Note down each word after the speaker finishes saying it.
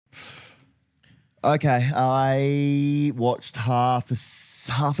Okay, I watched half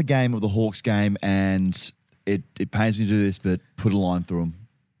a game of the Hawks game, and it pains me to do this, but put a line through them.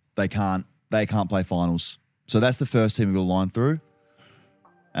 They can't play finals. So that's the first team we've got a line through.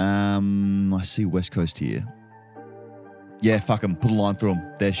 I see West Coast here. Yeah, fuck them. Put a line through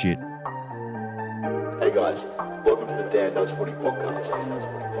them. They're shit. Hey guys, welcome to the Dan Knows Footy podcast.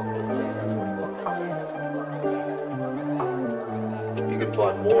 You can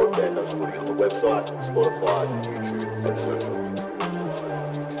find more of Dan Knows Footy on the website, Spotify, YouTube, and socials.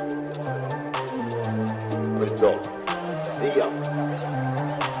 It's off. See ya.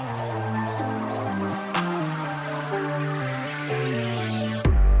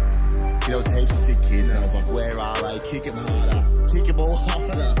 There was heaps of sick kids, and I was like, where are they? Kick him harder. Kick him all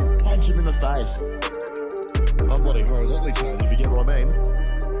harder. Punch him in the face. I'm bloody horizontally trained, if you get what I mean.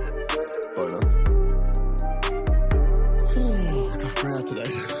 Boner. Tough crowd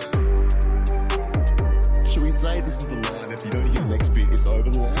today. Should we say this is the line? If you don't hear the next bit, it's over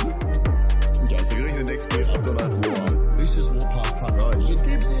the line? Okay, so if you don't hear the next bit, I've gone over the line. This just walk past Punt Road. Get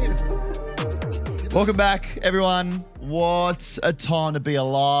Gibbs in. Welcome back, everyone. What a time to be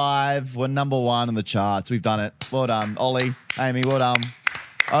alive. We're number one on the charts. We've done it. Well done, Ollie, Amy, well done.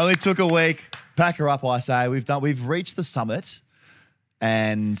 Only took a week. Pack her up, I say. We've reached the summit,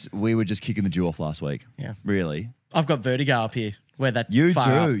 and we were just kicking the dew off last week. Yeah. Really. I've got vertigo up here. Where that You far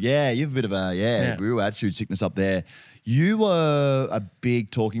do, up. yeah. You have a bit of a real attitude sickness up there. You were a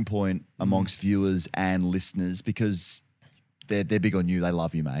big talking point amongst viewers and listeners because they're big on you. They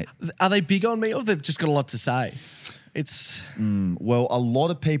love you, mate. Are they big on me or they've just got a lot to say? It's Well, a lot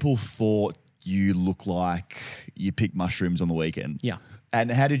of people thought you look like you picked mushrooms on the weekend. Yeah.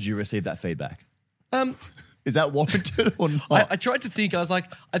 And how did you receive that feedback? Is that warranted or not? I tried to think. I was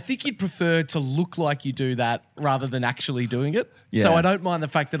like, I think you'd prefer to look like you do that rather than actually doing it. Yeah. So I don't mind the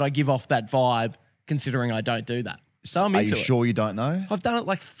fact that I give off that vibe, considering I don't do that. So I'm Are into you it. sure you don't know? I've done it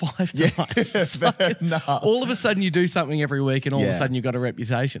like 5 times. It's fair like, enough. all of a sudden you do something every week, and all of Yeah. a sudden you've got a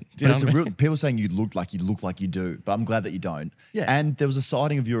reputation. Do But you know it's what I mean? real, people saying you look like you do, but I'm glad that you don't. Yeah. And there was a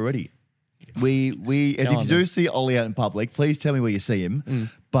sighting of you already. And if on you do see Ollie out in public, please tell me where you see him.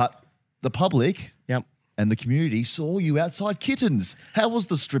 But the public Yep. and the community saw you outside Kittens. How was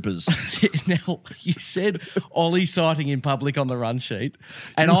the strippers? Now, you said Ollie sighting in public on the run sheet,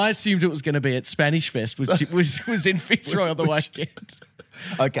 and I assumed it was going to be at Spanish Fest, which was in Fitzroy on the weekend.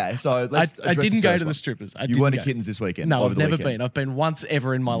 Okay, so let's I address didn't go first to one. the strippers. You weren't at Kittens this weekend? No, over I've the never weekend? been. I've been once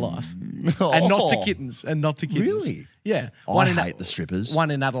ever in my life. And not to Oh. Kittens. And not to Kittens. Really? Yeah. I hate the strippers. One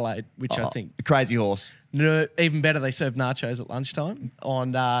in Adelaide, which I think. The Crazy Horse. No, even better, they serve nachos at lunchtime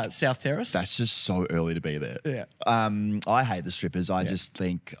on South Terrace. That's just so early to be there. Yeah. I hate the strippers. I just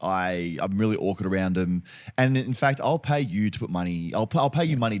think I'm really awkward around them. And in fact, I'll pay you to put money. I'll pay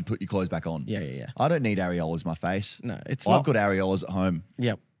you money to put your clothes back on. Yeah. I don't need areolas in my face. No, it's I've not. got areolas at home.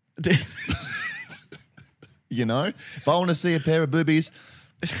 Yep. You know, if I want to see a pair of boobies,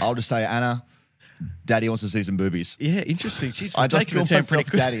 I'll just say, Anna, Daddy wants to see some boobies. Yeah, interesting. She's I don't taking call the temp pretty myself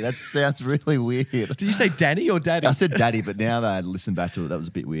quick. Daddy. That sounds really weird. Did you say Danny or Daddy? I said Daddy, but now that I listen back to it, that was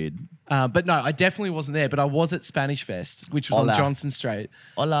a bit weird. But no, I definitely wasn't there. But I was at Spanish Fest, which was Hola. on Johnson Street.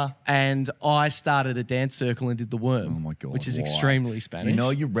 Hola. And I started a dance circle and did the worm. Oh my God. Which is why? extremely Spanish. You know,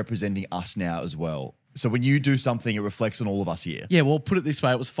 you're representing us now as well. So when you do something, it reflects on all of us here. Yeah, well, put it this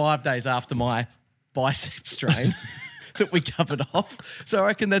way. It was 5 days after my bicep strain that we covered off. So I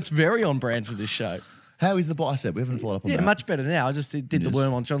reckon that's very on brand for this show. How is the bicep? We haven't followed up on Yeah, that. much better now. I just did the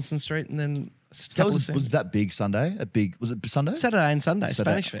worm on Johnson Street and then a So couple of was scenes. that big Sunday? Was it Sunday? Saturday and Sunday,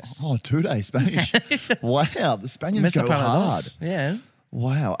 Saturday. Spanish Fest. Oh, 2 days Spanish. Wow, the Spaniards Mesa go para hard. dos. Yeah.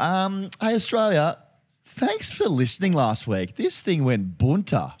 Wow. Hey, Australia, thanks for listening last week. This thing went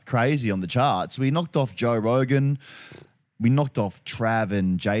bunter crazy on the charts. We knocked off Joe Rogan. We knocked off Trav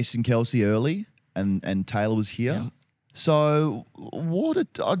and Jason Kelsey early, and Taylor was here. Yeah. So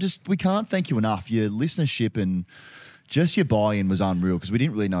we can't thank you enough. Your listenership and just your buy-in was unreal because we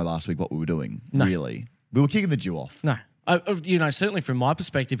didn't really know last week what we were doing, really. We were kicking the dew off. No. Certainly from my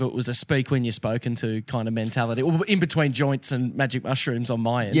perspective, it was a speak when you're spoken to kind of mentality. Or in between joints and magic mushrooms on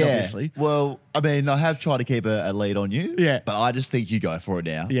my end, obviously. Well, I mean, I have tried to keep a lead on you. Yeah. But I just think you go for it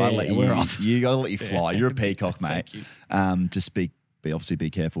now. Yeah, we're off. You got to let you fly. You're a peacock, mate. Thank you. Just obviously be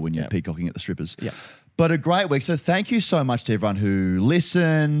careful when you're peacocking at the strippers. Yeah. But a great week. So thank you so much to everyone who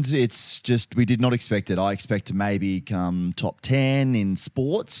listened. It's just, we did not expect it. I expect to maybe come top 10 in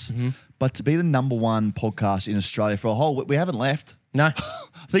sports, but to be the number one podcast in Australia for a whole week, we haven't left. No.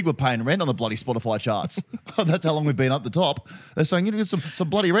 I think we're paying rent on the bloody Spotify charts. That's how long we've been up the top. They're saying, you get some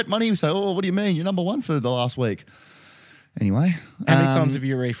bloody rent money. We say, oh, what do you mean? You're number one for the last week. Anyway. How many times have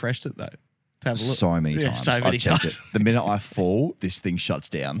you refreshed it, though? to have a look. So many Yeah, times. so many I've checked times. it. The minute I fall, this thing shuts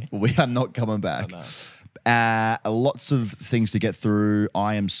down. We are not coming back. Lots of things to get through.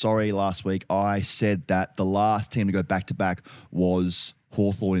 I am sorry last week. I said that the last team to go back-to-back was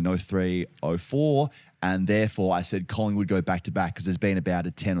Hawthorn in 03-04, and therefore I said Collingwood go back-to-back because there's been about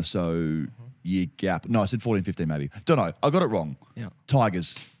a 10 or so year gap. No, I said 14-15 maybe. Don't know. I got it wrong. Yeah.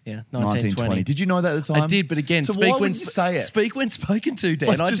 Tigers. Yeah, 1920. Did you know that at the time? I did, but again, so speak why when wouldn't you say it? Speak when spoken to, Dan.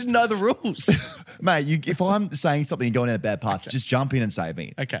 Like, I just- didn't know the rules. Mate, if I'm saying something and going down a bad path, just jump in and save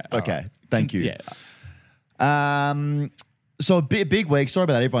me. Okay, Okay. all right. Thank you. Yeah. So a big week. Sorry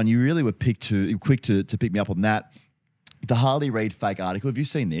about that, everyone. You really were quick to pick me up on that. The Harley Reid fake article. Have you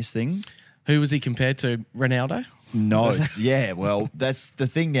seen this thing? Who was he compared to? Ronaldo? No. Yeah. Well, that's the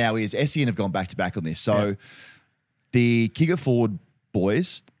thing now is SEN have gone back to back on this. So the kick it forward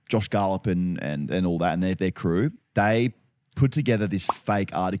boys, Josh Garlop and all that, and their crew, they put together this fake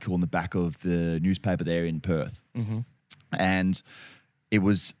article on the back of the newspaper there in Perth. And it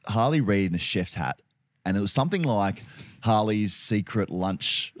was Harley Reid in a chef's hat. And it was something like Harley's secret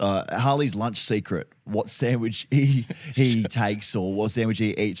lunch, Harley's lunch secret, what sandwich he takes or what sandwich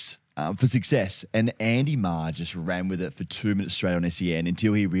he eats for success. And Andy Marr just ran with it for 2 minutes straight on SEN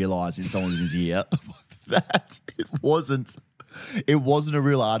until he realised in someone in his ear that it wasn't a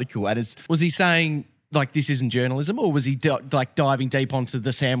real article. And Was he saying like this isn't journalism, or was he like diving deep onto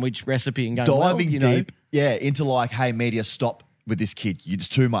the sandwich recipe and going diving well, deep, into like, hey, media, stop with this kid. It's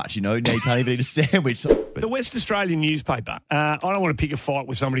too much, Now you can't even eat a sandwich. The West Australian newspaper, I don't want to pick a fight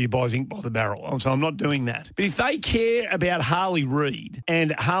with somebody who buys ink by the barrel, so I'm not doing that. But if they care about Harley Reid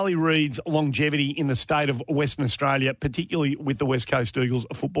and Harley Reid's longevity in the state of Western Australia, particularly with the West Coast Eagles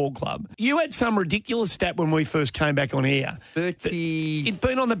Football Club, you had some ridiculous stat when we first came back on air. 30. It'd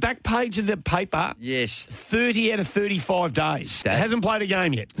been on the back page of the paper. Yes. 30 out of 35 days. Stat. Hasn't played a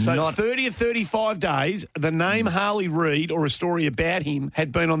game yet. So 30 or 35 days, the name Harley Reid or a story about him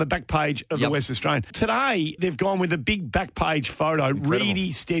had been on the back page of the West Australian. Today, they've gone with a big back page photo,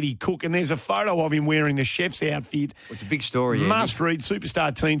 Reedy Steady Cook, and there's a photo of him wearing the chef's outfit. It's a big story, Andy. Must read.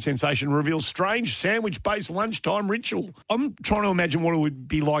 Superstar teen sensation reveals strange sandwich-based lunchtime ritual. I'm trying to imagine what it would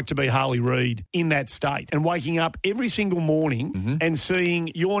be like to be Harley Reid in that state and waking up every single morning and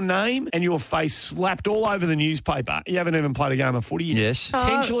seeing your name and your face slapped all over the newspaper. You haven't even played a game of footy yet. Yes.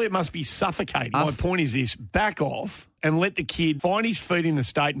 Potentially it must be suffocating. My point is this, back off and let the kid find his feet in the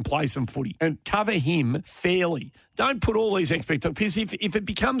state and play some footy and cover him fairly. Don't put all these expectations, because if it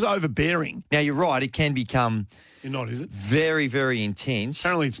becomes overbearing. Now, you're right, it can become You're not, is it? very, very intense.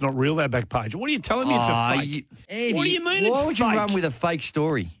 Apparently it's not real, that back page. What are you telling me it's a fake? Andy, What do you mean why it's would fake? you run with a fake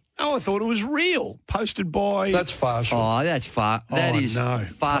story? Oh, I thought it was real. Posted by That's farcical. Oh, that's That is no.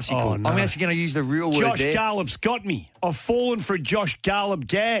 farcical. Oh, no. I'm actually going to use the real word Josh there. Garlop's got me. I've fallen for a Josh Garlop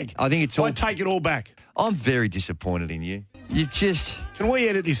gag. I think it's all- I take it all back. I'm very disappointed in you. You just... Can we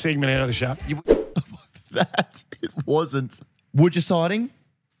edit this segment out of the show? That it wasn't. Woodja sighting.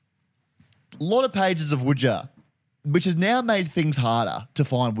 A lot of pages of Woodja, which has now made things harder to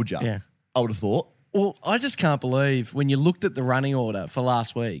find Woodja. Yeah. I would have thought. Well, I just can't believe when you looked at the running order for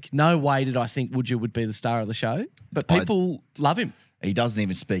last week, no way did I think Woodja would be the star of the show, but people love him. He doesn't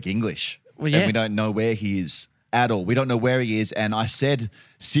even speak English. Well, yeah. And we don't know where he is at all. We don't know where he is. And I said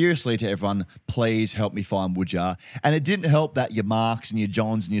seriously to everyone, please help me find Woodja. And it didn't help that your Marks and your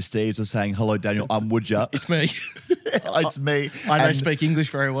Johns and your Steves were saying, hello, Daniel, I'm Woodja. It's me. It's me. I don't And- speak English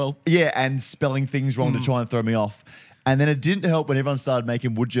very well. Yeah, and spelling things wrong to try and throw me off. And then it didn't help when everyone started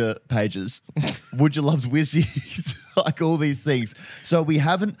making Woodja pages. Woodja loves Wizzies, like all these things. So we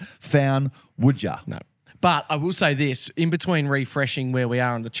haven't found Woodja. No. But I will say this, in between refreshing where we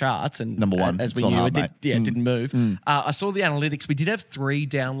are on the charts and Number one. as we It's not knew, hard, it mate. didn't move. I saw the analytics. We did have 3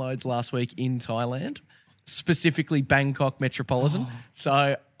 downloads last week in Thailand, specifically Bangkok Metropolitan.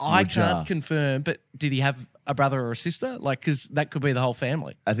 So I Woodja. can't confirm, but did he have a brother or a sister? Like, because that could be the whole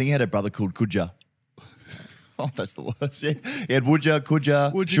family. I think he had a brother called Kudja. Oh, that's the worst. Yeah. He had Woodja,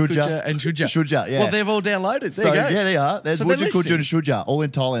 Kudja, Kudja, and Shuja. Shuja, yeah. Well, they've all downloaded. There So, you go. yeah, they are. There's So they're Woodja, Kudja, and listening. Shuja, all in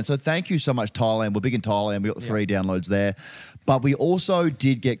Thailand. So thank you so much, Thailand. We're big in Thailand. We got 3 downloads there. But we also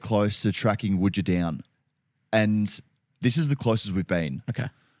did get close to tracking Woodja down. And this is the closest we've been. Okay.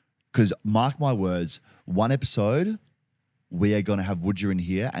 Because mark my words, one episode, we are going to have Woodja in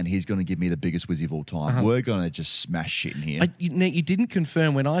here and he's going to give me the biggest Wizzy of all time. We're going to just smash shit in here. You didn't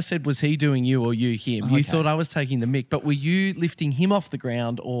confirm when I said, was he doing you or you him? You thought I was taking the mick, but were you lifting him off the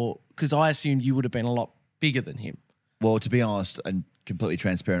ground, or because I assumed you would have been a lot bigger than him? Well, to be honest and completely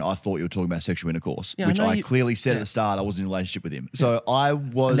transparent, I thought you were talking about sexual intercourse, Yeah, I which know I you- clearly said yeah. at the start I was in a relationship with him. So I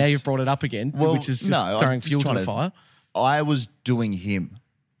was... And now you've brought it up again, Well, which is just no, I'm throwing just fuel to trying the fire. I was doing him.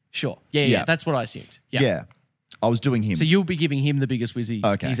 Sure. Yeah, Yeah. that's what I assumed. Yeah. Yeah. I was doing him. So you'll be giving him the biggest whizzy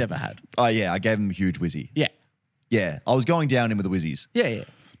Okay. he's ever had. Oh, yeah. I gave him a huge whizzy. Yeah. Yeah. I was going down in with the whizzies. Yeah.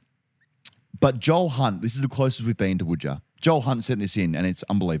 But Joel Hunt, this is the closest we've been to Woodja. Joel Hunt sent this in, and it's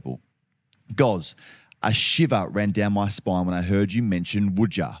unbelievable. Goz, a shiver ran down my spine when I heard you mention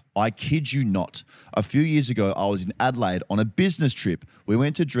Woodja. I kid you not. A few years ago, I was in Adelaide on a business trip. We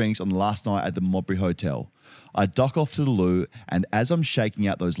went to drinks on the last night at the Modbury Hotel. I duck off to the loo, and as I'm shaking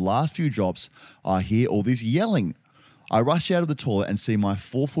out those last few drops, I hear all this yelling. I rush out of the toilet and see my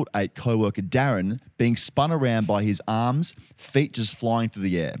 4'8" co-worker Darren being spun around by his arms, feet just flying through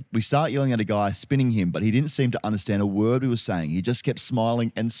the air. We start yelling at a guy, spinning him, but he didn't seem to understand a word we were saying. He just kept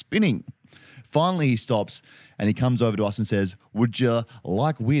smiling and spinning. Finally, he stops and he comes over to us and says, "Would you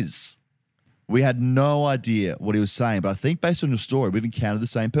like whiz?" We had no idea what he was saying, but I think based on your story, we've encountered the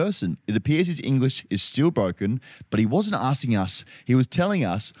same person. It appears his English is still broken, but he wasn't asking us. He was telling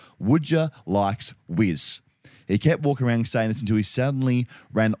us, "Would you likes whiz?" He kept walking around saying this until he suddenly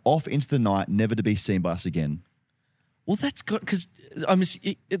ran off into the night, never to be seen by us again. Well, that's good because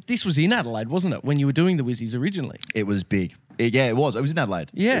this was in Adelaide, wasn't it? When you were doing the Wizzies originally. It was big. Yeah, it was. It was in Adelaide.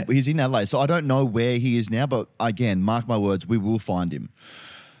 Yeah. He's in Adelaide. So I don't know where he is now, but again, mark my words, we will find him.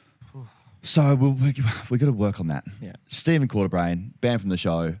 So we got to work on that. Yeah. Stephen Quarterbrain, banned from the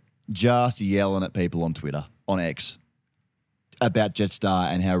show, just yelling at people on Twitter, on X, about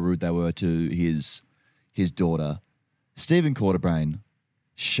Jetstar and how rude they were to his daughter. Stephen Quarterbrain,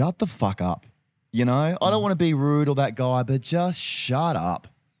 shut the fuck up. You know, I don't want to be rude or that guy, but just shut up.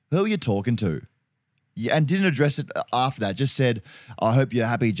 Who are you talking to? Yeah, and didn't address it after that. Just said, "I hope you're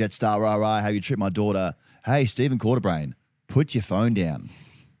happy, Jetstar, rah, rah, how you treat my daughter." Hey, Stephen Quarterbrain, put your phone down.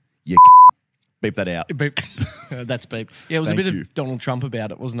 You beep that out. Beep. That's beep. Yeah, it was Thank a bit you. of Donald Trump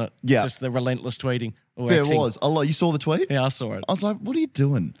about it, wasn't it? Yeah. Just the relentless tweeting. Or There it Xing. was. You saw the tweet? Yeah, I saw it. I was like, what are you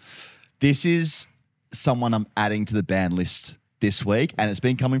doing? This is someone I'm adding to the ban list this week, and it's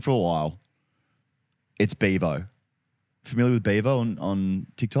been coming for a while. It's Bevo. Familiar with Bevo on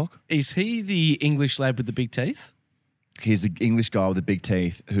TikTok? Is he the English lad with the big teeth? He's the English guy with the big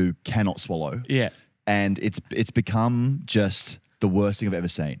teeth who cannot swallow. Yeah. And it's become just the worst thing I've ever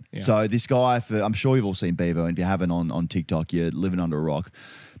seen. Yeah. So this guy, I'm sure you've all seen Bevo, and if you haven't on TikTok, you're living under a rock.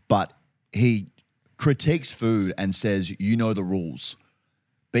 But he critiques food and says, "You know the rules."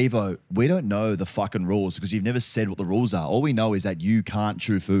 Bevo, we don't know the fucking rules because you've never said what the rules are. All we know is that you can't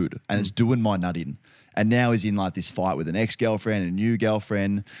chew food, and it's doing my nut in. And now he's in like this fight with an ex-girlfriend and a new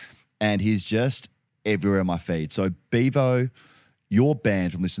girlfriend, and he's just everywhere on my feed. So Bevo, you're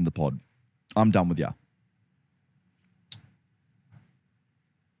banned from listening to the pod. I'm done with you.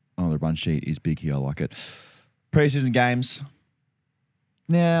 Oh, the run sheet is big here. I like it. Preseason games.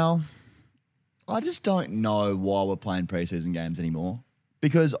 Now, I just don't know why we're playing preseason games anymore.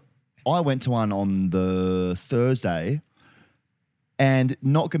 Because I went to one on the Thursday and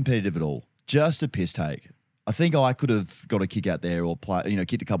not competitive at all. Just a piss take. I think I could have got a kick out there or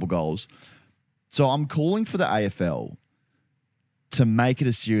kicked a couple goals. So I'm calling for the AFL to make it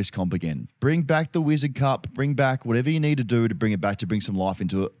a serious comp again. Bring back the Wizard Cup. Bring back whatever you need to do to bring it back, to bring some life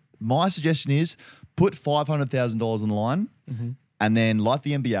into it. My suggestion is put $500,000 on the line and then, like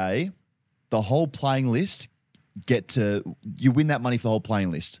the NBA, the whole playing list, you win that money for the whole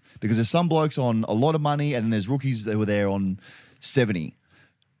playing list, because there's some blokes on a lot of money and then there's rookies that were there on 70.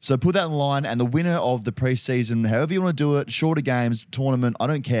 So put that in line, and the winner of the preseason, however you want to do it, shorter games, tournament, I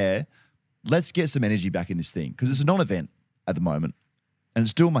don't care. Let's get some energy back in this thing, because it's a non-event at the moment and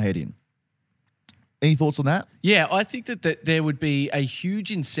it's doing my head in. Any thoughts on that? Yeah, I think that there would be a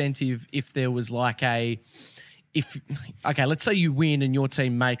huge incentive if there was like let's say you win and your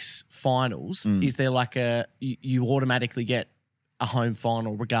team makes finals. Is there like you automatically get a home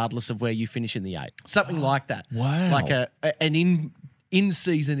final regardless of where you finish in the 8? Something like that. Wow. Like an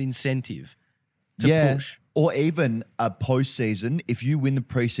in-season incentive to push. Or even a postseason. If you win the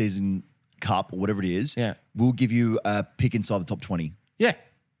preseason cup or whatever it is, we'll give you a pick inside the top 20. Yeah.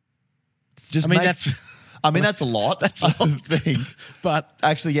 Just that's a lot. That's a lot. Thing. But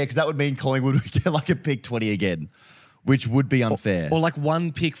actually, yeah, because that would mean Collingwood would get like a pick 20 again, which would be unfair. Or like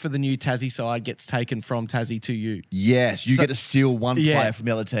one pick for the new Tassie side gets taken from Tassie to you. Yes, you get to steal one player from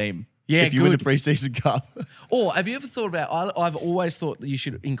the other team. Yeah, if you win the preseason cup. Or have you ever thought about, I've always thought that you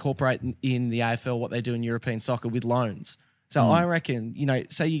should incorporate in the AFL what they do in European soccer with loans. So I reckon,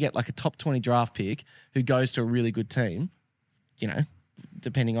 say you get like a top 20 draft pick who goes to a really good team,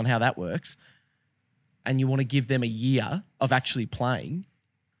 depending on how that works, and you want to give them a year of actually playing,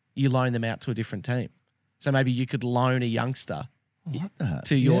 you loan them out to a different team. So maybe you could loan a youngster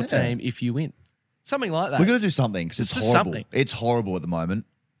to your team if you win. Something like that. We're going to do something because it's just horrible. something. It's horrible at the moment.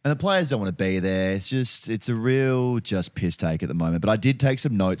 And the players don't want to be there. It's a real just piss take at the moment. But I did take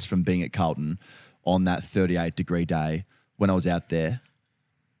some notes from being at Carlton on that 38-degree day when I was out there.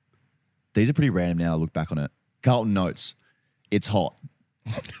 These are pretty random now I look back on it. Carlton notes. It's hot.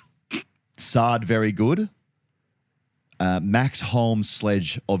 Sard very good. Max Holmes'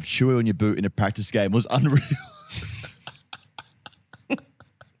 sledge of Chewy on your boot in a practice game was unreal.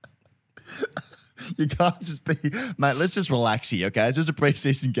 You can't just be, mate, let's just relax here, okay? It's just a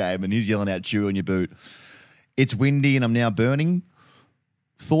preseason game and he's yelling out Chewy on your boot. It's windy and I'm now burning.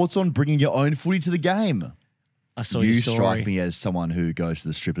 Thoughts on bringing your own footy to the game? I saw You your story. strike me as someone who goes to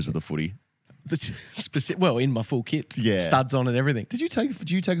the strippers with a footy. Well, in my full kit. Yeah. Studs on and everything. Did you take a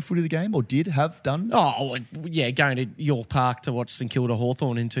footy to the game or have done? Oh, yeah, going to York Park to watch St Kilda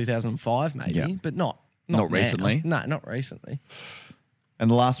Hawthorn in 2005 maybe, Yeah. but not Not now. recently? No, not recently. And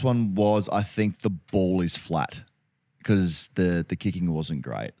the last one was, I think the ball is flat because the kicking wasn't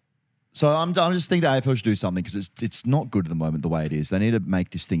great. So I'm just thinking the AFL should do something because it's not good at the moment the way it is. They need to make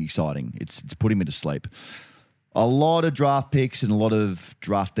this thing exciting. It's putting me to sleep. A lot of draft picks and a lot of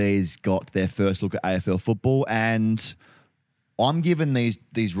draftees got their first look at AFL football, and I'm giving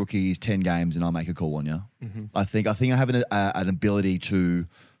these rookies 10 games and I'll make a call on you. Mm-hmm. I think I have an ability to,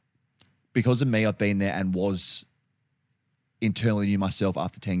 because of me, I've been there and was internally knew myself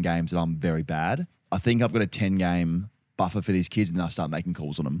after 10 games that I'm very bad. I think I've got a 10-game buffer for these kids and then I start making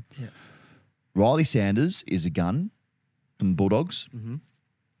calls on them. Yeah. Riley Sanders is a gun from the Bulldogs. Mm-hmm.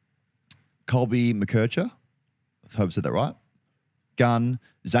 Colby McKercher, I hope I said that right. Gun.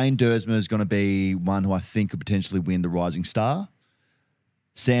 Zane Dersma is going to be one who I think could potentially win the Rising Star.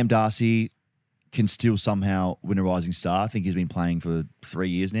 Sam Darcy can still somehow win a Rising Star. I think he's been playing for 3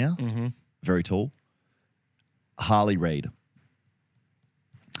 years now. Mm-hmm. Very tall. Harley Reid.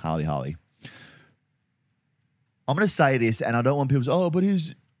 Harley. I'm going to say this, and I don't want people to say, but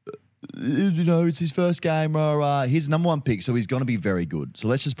it's his first game. He's number one pick, so he's going to be very good. So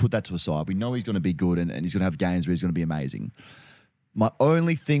let's just put that to a side. We know he's going to be good, and he's going to have games where he's going to be amazing. My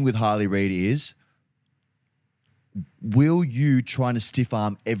only thing with Harley Reid is, will you trying to stiff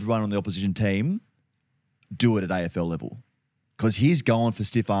arm everyone on the opposition team do it at AFL level? Because he's going for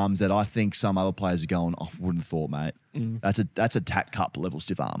stiff arms that I think some other players are going, I wouldn't have thought, mate. That's a TAC Cup level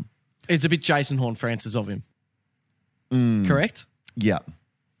stiff arm. It's a bit Jason Horne-Francis of him. Correct? Yeah. A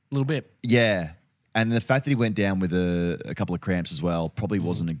little bit. Yeah. And the fact that he went down with a couple of cramps as well probably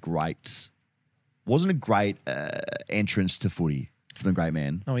wasn't a great entrance to footy for the great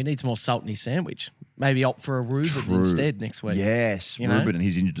man. Oh, he needs more salt in his sandwich. Maybe opt for a Reuben True. instead next week. Yes, You know? Ruben, and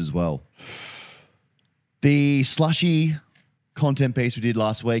he's injured as well. The slushy content piece we did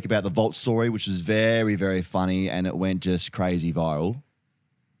last week about the Vault story, which was very, very funny, and it went just crazy viral.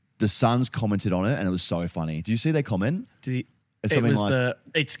 The Suns commented on it, and it was so funny. Did you see their comment? It's something like,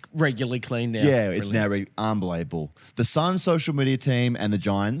 it's regularly clean now. yeah, it's Brilliant. now unbelievable. The Suns social media team and the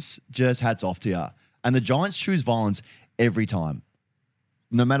Giants, just hats off to you. And the Giants choose violence every time.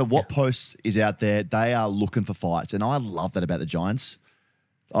 No matter what post is out there, they are looking for fights. And I love that about the Giants.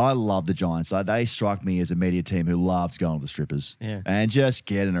 I love the Giants. They strike me as a media team who loves going to the strippers and just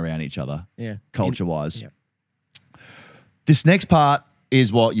getting around each other, culture-wise. This next part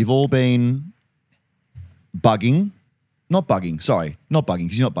is what you've all been bugging. Not bugging because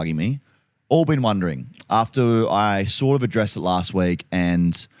you're not bugging me. All been wondering after I sort of addressed it last week,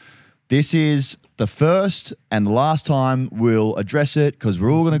 and this is the first and the last time we'll address it because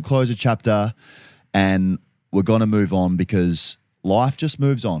we're all going to close a chapter and we're going to move on because life just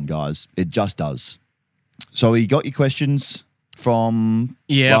moves on, guys. It just does. So you got your questions from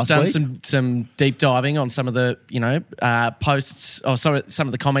I've done week? some deep diving on some of the posts, or sorry, some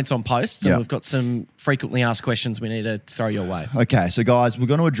of the comments on posts, and we've got some frequently asked questions we need to throw your way. Okay, so guys, we're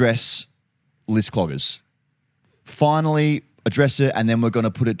going to address list cloggers. Finally, address it, and then we're going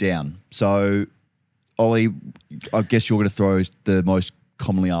to put it down. So, Ollie, I guess you're going to throw the most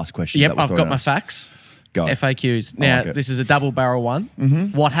commonly asked questions. Yep, I've got my facts. Go. FAQs. Now, like this is a double barrel one.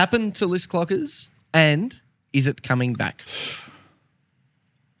 Mm-hmm. What happened to list cloggers, and is it coming back?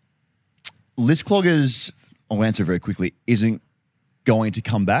 List cloggers, I'll answer very quickly, isn't going to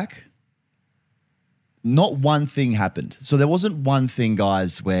come back. Not one thing happened. So there wasn't one thing,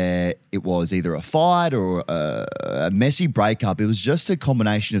 guys, where it was either a fight or a messy breakup. It was just a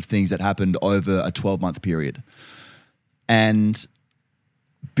combination of things that happened over a 12-month period. And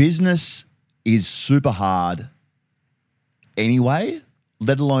business is super hard anyway,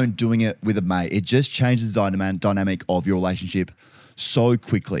 let alone doing it with a mate. It just changes the dynamic of your relationship so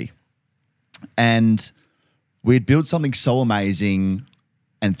quickly. And we'd built something so amazing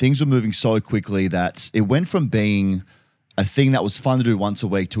and things were moving so quickly that it went from being a thing that was fun to do once a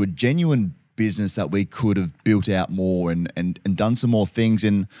week to a genuine business that we could have built out more and done some more things.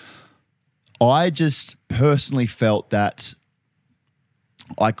 And I just personally felt that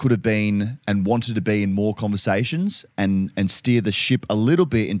I could have been and wanted to be in more conversations and steer the ship a little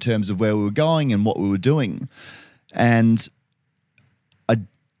bit in terms of where we were going and what we were doing. And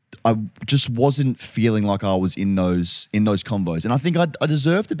I just wasn't feeling like I was in those convos. And I think I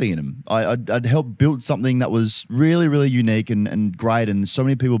deserved to be in them. I'd helped build something that was really, really unique and great, and so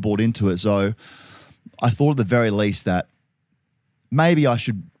many people bought into it. So I thought at the very least that maybe I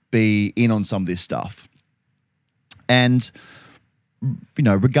should be in on some of this stuff. And, you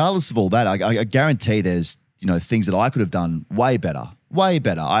know, regardless of all that, I guarantee there's, you know, things that I could have done way better.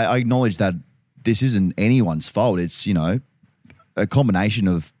 I acknowledge that this isn't anyone's fault. It's, you know, a combination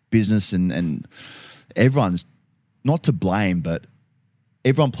of business and everyone's not to blame, but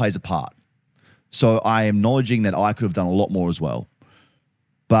everyone plays a part. So I am acknowledging that I could have done a lot more as well.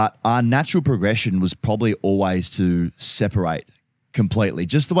 But our natural progression was probably always to separate completely.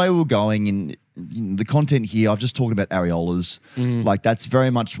 Just the way we were going in the content here, I've just talked about areolas. Like that's very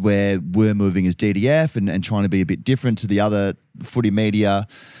much where we're moving as DDF and trying to be a bit different to the other footy media.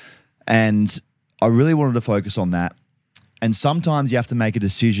 And I really wanted to focus on that. And sometimes you have to make a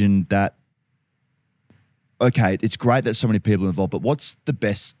decision that, okay, it's great that so many people are involved, but what's the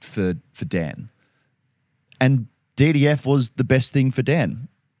best for Dan? And DDF was the best thing for Dan.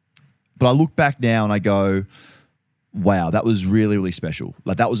 But I look back now and I go, wow, that was really, really special.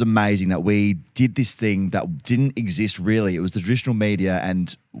 Like that was amazing that we did this thing that didn't exist really. It was the traditional media,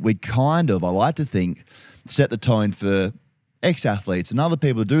 and we kind of, I like to think, set the tone for ex-athletes and other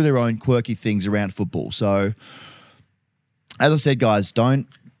people to do their own quirky things around football. So as I said, guys,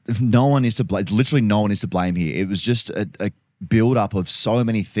 no one is to blame. Literally no one is to blame here. It was just a build-up of so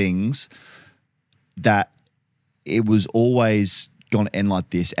many things that it was always going to end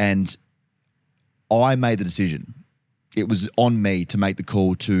like this. And I made the decision. It was on me to make the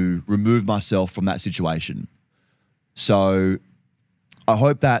call to remove myself from that situation. So I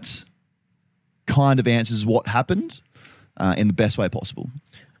hope that kind of answers what happened in the best way possible.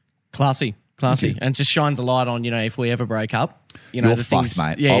 Classy. And just shines a light on, you know, if we ever break up, you know, You're the fucked, things,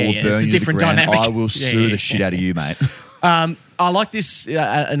 mate. Yeah, I will yeah, burn it's a you to different the ground. dynamic. I will sue the shit out of you, mate. I like this,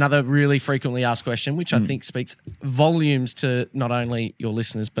 another really frequently asked question, which I think speaks volumes to not only your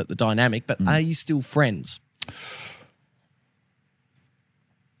listeners, but the dynamic, but are you still friends?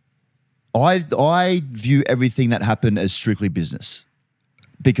 I view everything that happened as strictly business,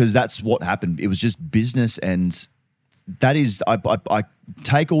 because that's what happened. It was just business, and that is, I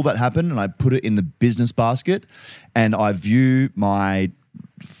take all that happened and I put it in the business basket, and I view my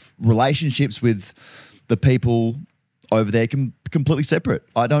relationships with the people over there completely separate.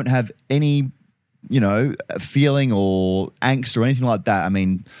 I don't have any, you know, feeling or angst or anything like that. I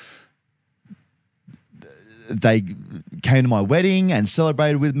mean, they came to my wedding and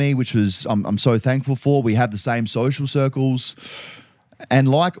celebrated with me, which was I'm so thankful for. We have the same social circles, and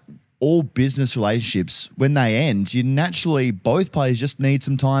like all business relationships, when they end, you naturally, both parties just need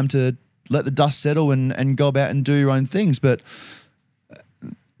some time to let the dust settle and go about and do your own things. But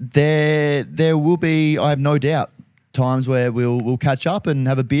there will be, I have no doubt, times where we'll catch up and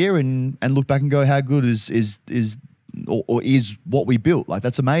have a beer and look back and go, how good is what we built. Like,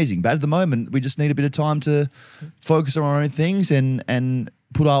 that's amazing. But at the moment, we just need a bit of time to focus on our own things and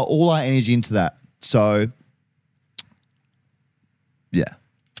put all our energy into that. So, yeah.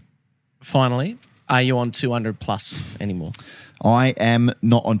 Finally, are you on 200 plus anymore? I am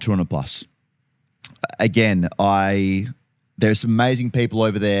not on 200 plus. Again, there's some amazing people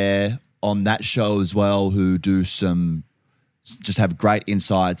over there on that show as well who just have great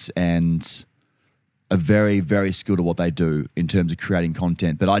insights and are very, very skilled at what they do in terms of creating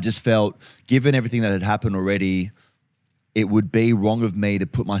content. But I just felt, given everything that had happened already, it would be wrong of me to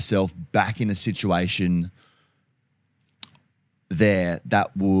put myself back in a situation there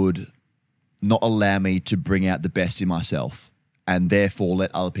that would not allow me to bring out the best in myself and therefore let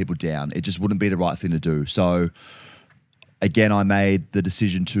other people down. It just wouldn't be the right thing to do. So again, I made the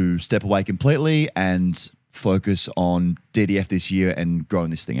decision to step away completely and focus on DDF this year and growing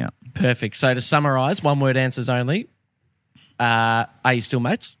this thing out. Perfect. So to summarize, one word answers only. Are you still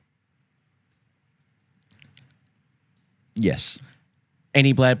mates? Yes.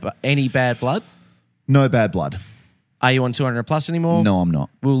 Any bad blood? No bad blood. Are you on 200 plus anymore? No, I'm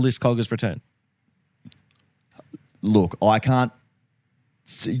not. Will Liz Colgers return? Look, I can't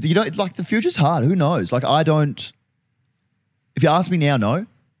see, like, the future's hard. Who knows? Like, I don't, if you ask me now, no,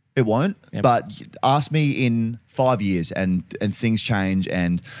 it won't. Yep. But ask me in 5 years and things change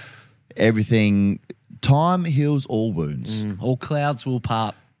and everything Time heals all wounds. All clouds will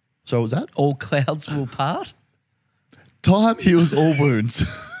part. So what was that? All clouds will part. Time heals all wounds.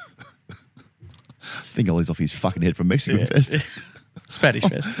 I think Ollie's off his fucking head from Mexican Fest. Spanish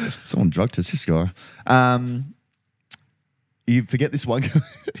Fest. Someone drugged us this guy. You forget this one.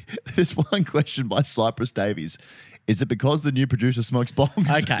 This one question by Cypress Davies. Is it because the new producer smokes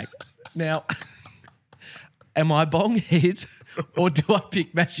bongs? Okay. Now, am I bong head or do I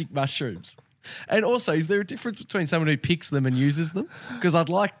pick magic mushrooms? And also, is there a difference between someone who picks them and uses them? Because I'd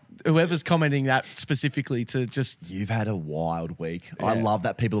like whoever's commenting that specifically to just... You've had a wild week. I love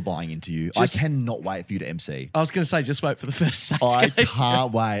that people are buying into you. Just- I cannot wait for you to MC. I was going to say, just wait for the first Saints I game.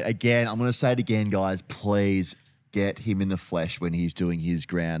 can't wait. Again, I'm going to say it again, guys. Please get him in the flesh when he's doing his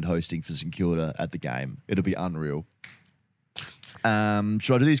ground hosting for St Kilda at the game. It'll be unreal. Should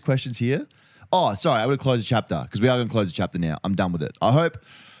I do these questions here? Oh, sorry. I'm going to close the chapter because we are going to close the chapter now. I'm done with it. I hope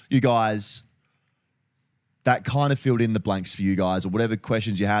you guys... that kind of filled in the blanks for you guys or whatever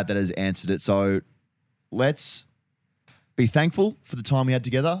questions you had that has answered it. So let's be thankful for the time we had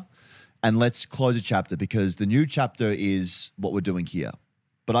together and let's close a chapter because the new chapter is what we're doing here.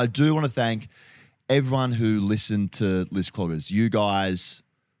 But I do want to thank everyone who listened to List Cloggers. You guys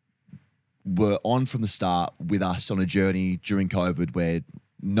were on from the start with us on a journey during COVID where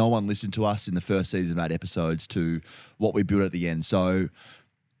no one listened to us in the first season of 8 episodes to what we built at the end. So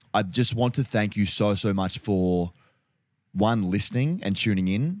I just want to thank you so much for, one, listening and tuning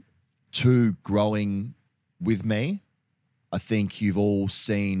in, two, growing with me. I think you've all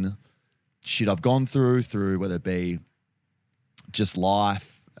seen shit I've gone through whether it be just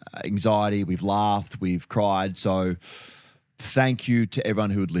life, anxiety, we've laughed, we've cried. So thank you to everyone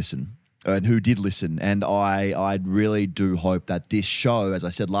who would listen and who did listen. And I really do hope that this show, as I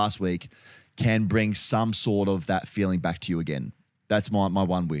said last week, can bring some sort of that feeling back to you again. That's my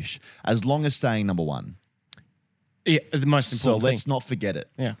one wish. As long as staying number one. Yeah, the most important So let's thing. not forget it.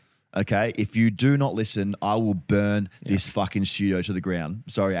 Yeah. Okay? If you do not listen, I will burn this fucking studio to the ground.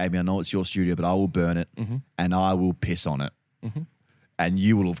 Sorry, Amy, I know it's your studio, but I will burn it and I will piss on it. And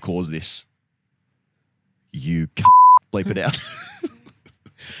you will have caused this. You can't bleep it out.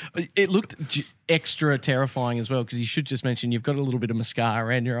 It looked extra terrifying as well because you should just mention you've got a little bit of mascara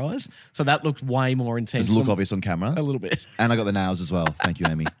around your eyes. So that looked way more intense. Does it look than- obvious on camera? A little bit. And I got the nails as well. Thank you,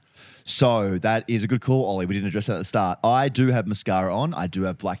 Amy. So that is a good call, Ollie. We didn't address that at the start. I do have mascara on. I do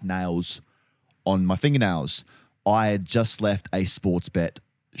have black nails on my fingernails. I had just left a sports bet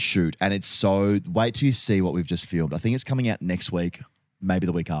shoot and it's so, wait till you see what we've just filmed. I think it's coming out next week, maybe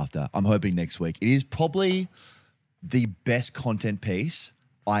the week after. I'm hoping next week. It is probably the best content piece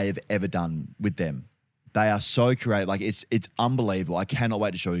I have ever done with them. They are so creative. Like it's unbelievable. I cannot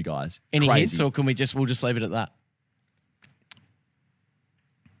wait to show you guys. Any Crazy. hints or can we'll just leave it at that?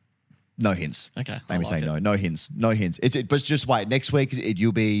 No hints. Okay, I Amy like saying it. no. No hints. No hints. But just wait. Next week,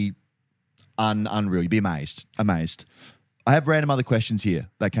 you'll be unreal. You'll be amazed. Amazed. I have random other questions here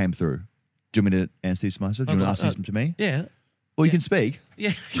that came through. Do you want me to answer these, Master? Do you want to ask these to me? Yeah. Well, you can speak.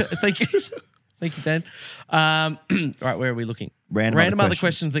 Yeah. Thank you. Thank you, Dan. Right, where are we looking? Random other other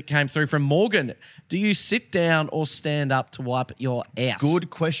questions that came through from Morgan. Do you sit down or stand up to wipe your ass? Good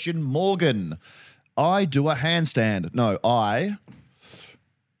question, Morgan. I do a handstand. No, I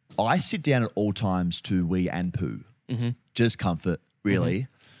sit down at all times to wee and poo. Just comfort, really.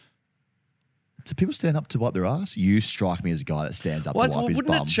 Do people stand up to wipe their ass? You strike me as a guy that stands up to wipe his wouldn't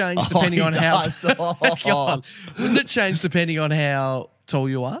bum. it change depending he on how? does. God. Wouldn't it change depending on how tall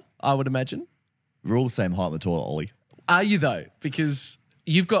you are? I would imagine. We're all the same height in the toilet, Ollie. Are you though? Because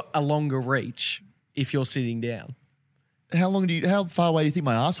you've got a longer reach if you're sitting down. How far away do you think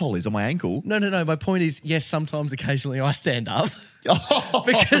my asshole is on my ankle? No. My point is, yes, sometimes occasionally I stand up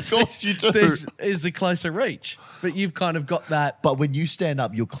because of course you do. there's a closer reach. But you've kind of got that. But when you stand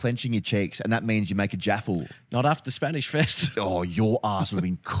up, you're clenching your cheeks, and that means you make a jaffle. Not after Spanish Fest. Oh, your ass would have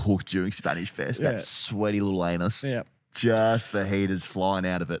been cooked during Spanish Fest. Yeah. That sweaty little anus. Yeah. Just for heaters flying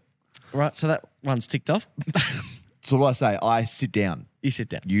out of it. Right, so that one's ticked off. So what do I say? I sit down. You sit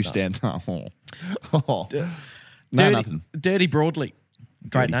down. You Nice. stand. Oh. No, Dirty, nothing. Dirty Broadly.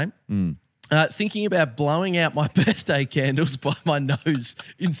 Great name. Thinking about blowing out my birthday candles by my nose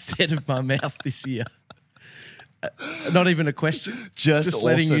instead of my mouth this year. Not even a question. Just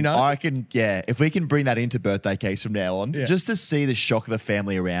letting awesome. you know. I reckon, yeah, if we can bring that into birthday cakes from now on, Yeah. just to see the shock of the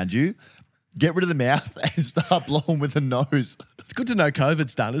family around you, get rid of the mouth and start blowing with the nose. It's good to know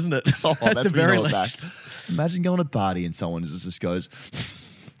COVID's done, isn't it? Oh, At that's the when you very know it's least. back. Imagine going to a party and someone just goes,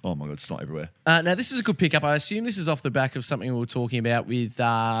 oh my God, it's not everywhere. Now, this is a good pickup. I assume this is off the back of something we were talking about with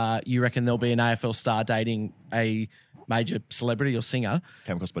you reckon there'll be an AFL star dating a major celebrity or singer.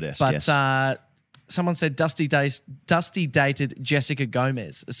 Came across my desk, But yes. someone said Dusty dated Jessica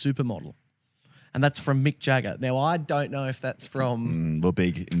Gomez, a supermodel. And that's from Mick Jagger. Now, I don't know if that's from We're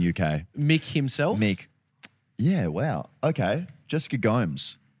big in UK. Mick himself. Mick. Yeah, wow. Okay. Jessica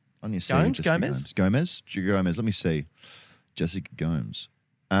Gomes. On your Gomez? Jessica Gomez? Jessica Gomez. Let me see. Jessica Gomes.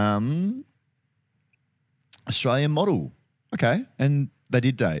 Australian model. Okay. And they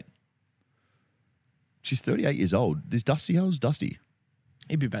did date. She's 38 years old. Is Dusty, how old's Dusty?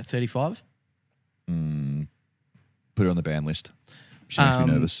 He'd be about 35. Put her on the ban list. She makes me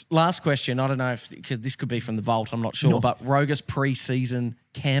nervous. Last question. I don't know if, because this could be from the vault, I'm not sure, but Rogus pre-season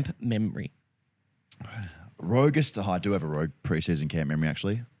camp memory. Rogus, I do have a rogue pre-season camp memory,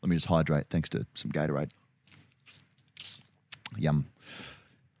 actually. Let me just hydrate thanks to some Gatorade. Yum.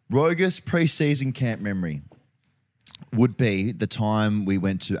 Rogus pre-season camp memory would be the time we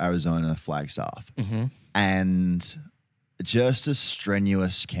went to Arizona Flagstaff. And just a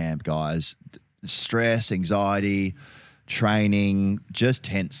strenuous camp, guys. Stress, anxiety, training, just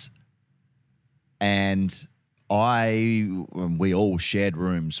tense. And we all shared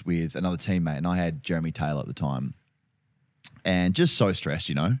rooms with another teammate, and I had Jeremy Taylor at the time. And just so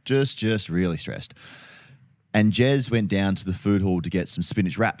stressed, just really stressed. And Jez went down to the food hall to get some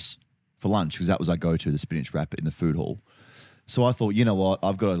spinach wraps for lunch, because that was our go-to, the spinach wrap in the food hall. So I thought, you know what,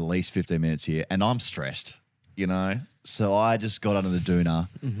 I've got at least 15 minutes here, and I'm stressed, So I just got under the doona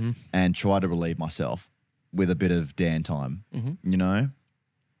and tried to relieve myself with a bit of Dan time,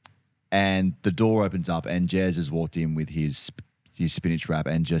 And the door opens up and Jez has walked in with his spinach wrap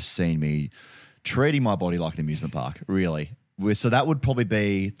and just seen me treating my body like an amusement park, really. So that would probably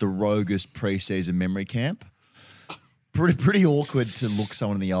be the Rogus pre-season memory camp. Pretty awkward to look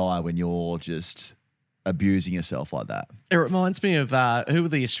someone in the eye when you're just abusing yourself like that. It reminds me of who were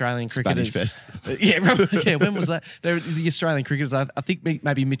the Australian cricketers? Spanish Fest. When was that? The Australian cricketers. I think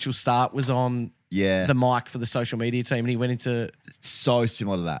maybe Mitchell Stark was on the mic for the social media team, and he went into so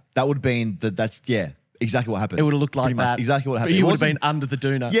similar to that. That would have been exactly what happened. It would have looked like Pretty much that. Exactly what happened. But you would have been under the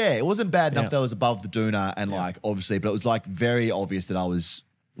doona. Yeah, it wasn't bad enough that I was above the doona and obviously, but it was very obvious that I was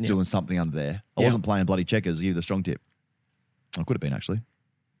doing something under there. I wasn't playing bloody checkers. I'll give you the strong tip. I could have been, actually.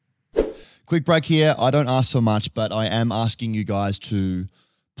 Quick break here. I don't ask for much, but I am asking you guys to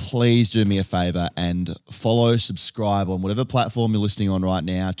please do me a favor and follow, subscribe on whatever platform you're listening on right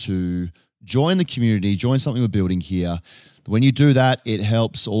now to join the community, join something we're building here. When you do that, it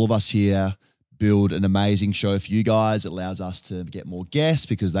helps all of us here build an amazing show for you guys. It allows us to get more guests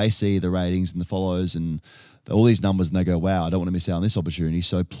because they see the ratings and the follows and all these numbers and they go, wow, I don't want to miss out on this opportunity.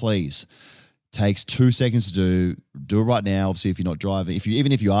 So please, takes 2 seconds to do it right now. Obviously, if you're not driving,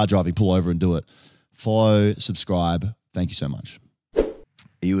 even if you are driving, pull over and do it. Follow, subscribe. Thank you so much. Are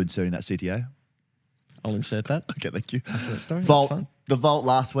you inserting that CTA? I'll insert that. Okay, thank you. After that story, Vault. that's fine. The Vault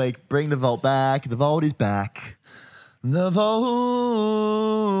last week. Bring the Vault back. The Vault is back. The Vault.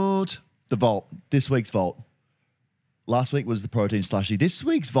 The Vault. This week's Vault. Last week was the protein slushy. This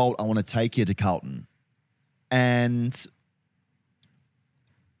week's Vault, I want to take you to Carlton. And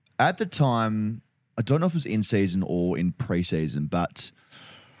at the time, I don't know if it was in season or in pre-season, but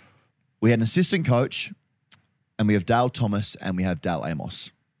we had an assistant coach and we have Dale Thomas and we have Dale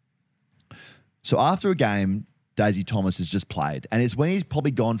Amos. So after a game, Daisy Thomas has just played. And it's when he's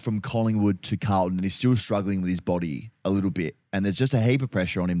probably gone from Collingwood to Carlton and he's still struggling with his body a little bit. And there's just a heap of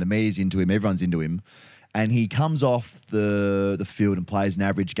pressure on him. The media's into him. Everyone's into him. And he comes off the field and plays an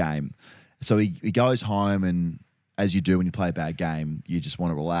average game. So he goes home and as you do when you play a bad game, you just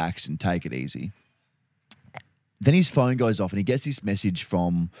want to relax and take it easy. Then his phone goes off and he gets this message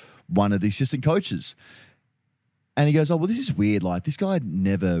from one of the assistant coaches. And he goes, oh, well, this is weird. Like, this guy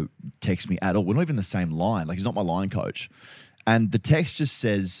never texts me at all. We're not even the same line. Like, he's not my line coach. And the text just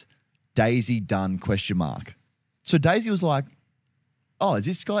says, Daisy done, ? So Daisy was like, oh, is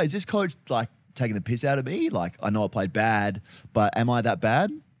this coach, like, taking the piss out of me? Like, I know I played bad, but am I that bad?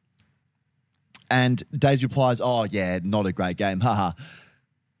 And Daisy replies, oh, yeah, not a great game. Haha.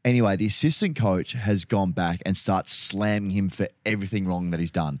 Anyway, the assistant coach has gone back and starts slamming him for everything wrong that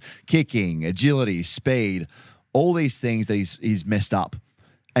he's done. Kicking, agility, speed, all these things that he's messed up.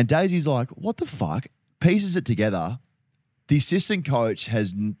 And Daisy's like, what the fuck? Pieces it together. The assistant coach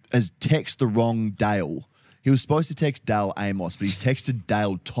has texted the wrong Dale. He was supposed to text Dale Amos, but he's texted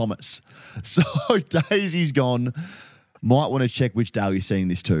Dale Thomas. So Daisy's gone, might want to check which Dale you're sending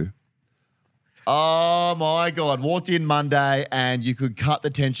this to. Oh, my God. Walked in Monday and you could cut the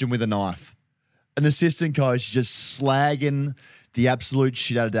tension with a knife. An assistant coach just slagging the absolute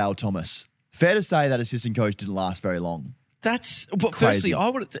shit out of Dale Thomas. Fair to say that assistant coach didn't last very long. That's well, Crazy. firstly, I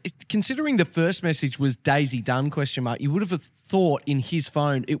would considering the first message was Daisy Dunn ? You would have thought in his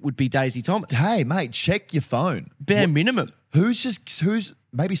phone it would be Daisy Thomas. Hey, mate, check your phone. Bare minimum. Who's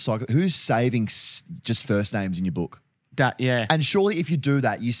saving just first names in your book? Yeah. And surely if you do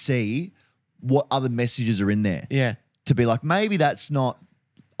that, you see what other messages are in there. Yeah. To be like, maybe that's not.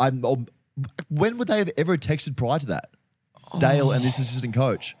 When would they have ever texted prior to that? Dale and this assistant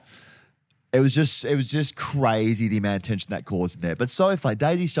coach. It was just crazy the amount of tension that caused in there. But so funny.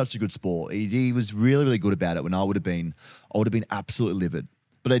 Daisy's such a good sport. He was really, really good about it when I would have been absolutely livid.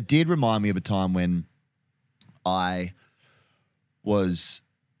 But it did remind me of a time when I was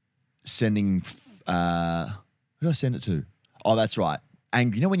sending who did I send it to? Oh, that's right.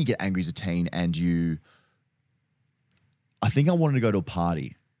 And you know when you get angry as a teen and I think I wanted to go to a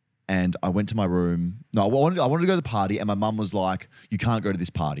party. And I went to my room. No, I wanted to go to the party, and my mum was like, "You can't go to this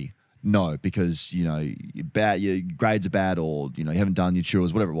party. No, because your grades are bad, or you haven't done your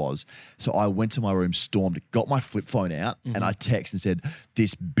chores, whatever it was." So I went to my room, stormed, got my flip phone out, and I texted and said,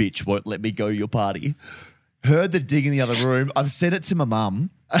 "This bitch won't let me go to your party." Heard the ding in the other room. I've sent it to my mum.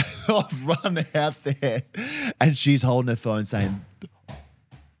 I've run out there, and she's holding her phone saying,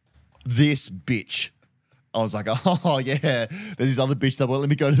 "This bitch." I was like, oh, yeah, there's this other bitch that won't let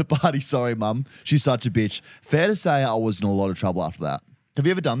me go to the party. Sorry, mum. She's such a bitch. Fair to say I was in a lot of trouble after that. Have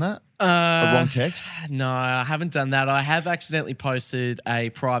you ever done that? A wrong text? No, I haven't done that. I have accidentally posted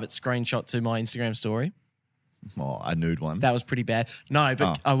a private screenshot to my Instagram story. Oh, a nude one. That was pretty bad. No,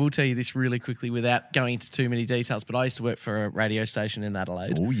 but I will tell you this really quickly without going into too many details, but I used to work for a radio station in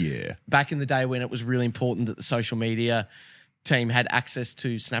Adelaide. Oh, yeah. Back in the day when it was really important that the social media team had access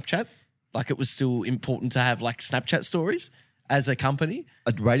to Snapchat. Like it was still important to have like Snapchat stories as a company.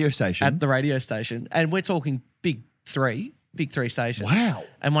 A radio station? At the radio station. And we're talking big three stations. Wow.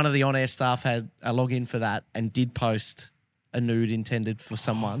 And one of the on-air staff had a login for that and did post a nude intended for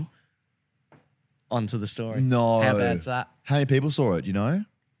someone onto the story. No. How bad's that? How many people saw it, you know?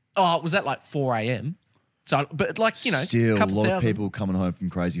 Oh, it was at like 4 a.m. So, but like, Still, a couple lot thousand. of people coming home from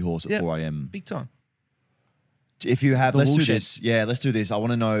Crazy Horse at 4 a.m. Big time. If you have, The let's do woolshed. this. Yeah, let's do this. I want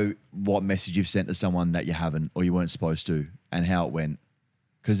to know what message you've sent to someone that you haven't or you weren't supposed to and how it went.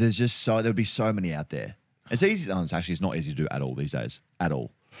 Because there'll be so many out there. It's easy. It's not easy to do at all these days. At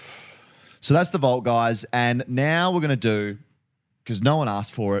all. So that's the vault, guys. And now we're going to do, because no one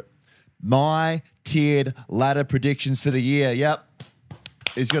asked for it, my tiered ladder predictions for the year. Yep.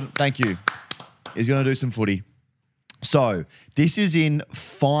 Thank you. He's going to do some footy. So this is in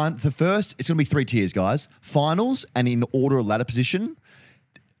the first, it's going to be 3 tiers, guys. Finals and in order of ladder position,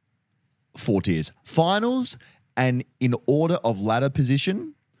 4 tiers. Finals and in order of ladder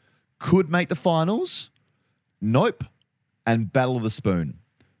position, could make the finals, nope, and battle of the spoon.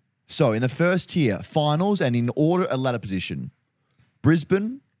 So in the first tier, finals and in order of ladder position,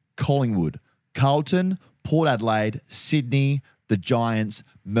 Brisbane, Collingwood, Carlton, Port Adelaide, Sydney, the Giants,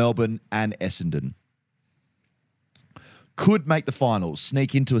 Melbourne and Essendon. Could make the finals,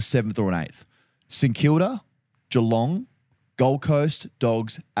 sneak into a 7th or an 8th. St Kilda, Geelong, Gold Coast,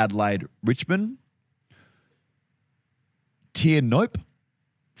 Dogs, Adelaide, Richmond. Tier nope,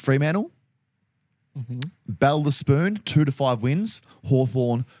 Fremantle. Battle of the Spoon, 2 to 5 wins.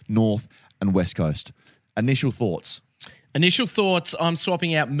 Hawthorn, North and West Coast. Initial thoughts. Initial thoughts, I'm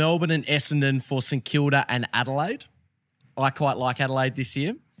swapping out Melbourne and Essendon for St Kilda and Adelaide. I quite like Adelaide this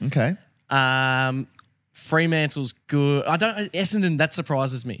year. Okay. Fremantle's good. Essendon, that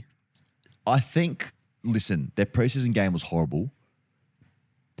surprises me. I think, listen, their preseason game was horrible.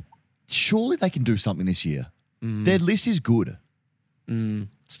 Surely they can do something this year. Their list is good.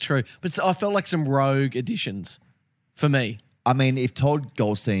 It's true. But I felt like some rogue additions for me. I mean, if Todd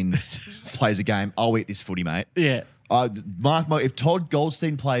Goldstein plays a game, I'll eat this footy, mate. Yeah. If Todd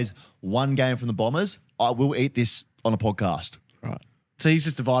Goldstein plays one game from the Bombers, I will eat this on a podcast. Right. So he's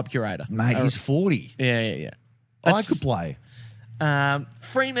just a vibe curator. Mate, he's 40. Yeah. I could play.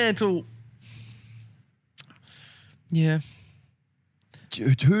 Fremantle. Yeah.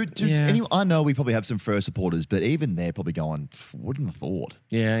 Anyone, I know we probably have some first supporters, but even they're probably going, wouldn't have thought.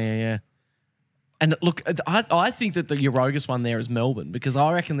 Yeah. And look, I think that the Eurogas one there is Melbourne because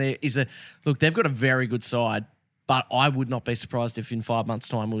I reckon they've got a very good side, but I would not be surprised if in 5 months'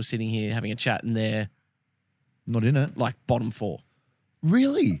 time we were sitting here having a chat and they're Not in it. like bottom 4.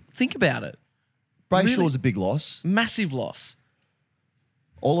 Really? Think about it. Brayshaw's Really? a big loss. Massive loss.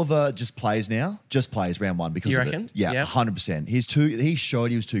 Oliver just plays now. Just plays round 1 because You of reckon? it. Yeah, Yep. 100%. He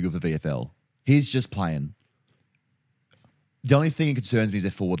showed he was too good for VFL. He's just playing. The only thing that concerns me is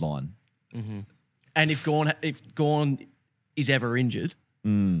their forward line. And if Gawn is ever injured,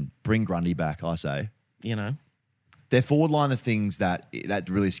 Bring Grundy back, I say. you know, Their forward line are things that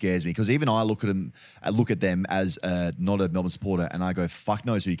really scares me because even I look at them as not a Melbourne supporter and I go, fuck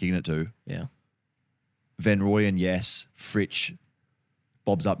knows who you're kicking it to. Yeah. Van Rooyen, yes. Fritsch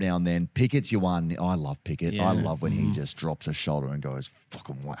bobs up now and then. Pickett's your one. I love Pickett. Yeah. I love when he just drops a shoulder and goes,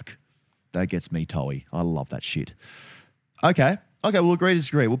 fucking whack. That gets me toey. I love that shit. Okay, we'll agree to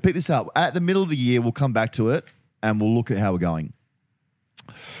disagree. We'll pick this up. At the middle of the year, we'll come back to it and we'll look at how we're going.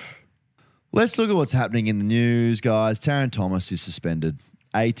 Let's look at what's happening in the news, guys. Taron Thomas is suspended.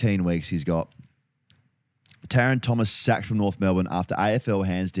 18 weeks he's got. Taron Thomas sacked from North Melbourne after AFL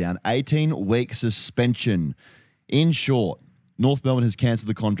hands down 18-week suspension. In short, North Melbourne has cancelled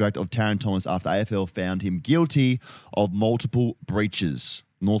the contract of Taron Thomas after AFL found him guilty of multiple breaches.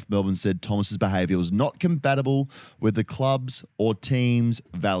 North Melbourne said Thomas's behaviour was not compatible with the club's or team's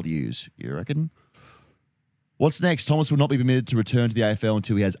values. You reckon? What's next? Thomas will not be permitted to return to the AFL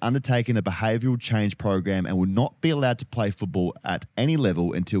until he has undertaken a behavioural change program and will not be allowed to play football at any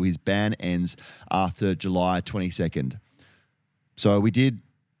level until his ban ends after July 22nd. So we did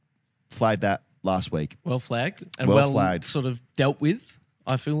flag that last week. Well flagged and Well flagged. sort of dealt with,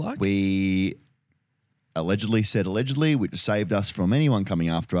 I feel like. We allegedly said allegedly, which saved us from anyone coming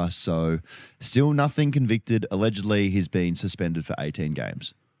after us. So still nothing convicted. Allegedly, he's been suspended for 18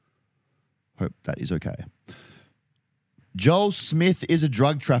 games. Hope that is okay. Joel Smith is a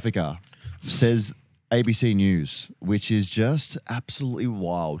drug trafficker, says ABC News, which is just absolutely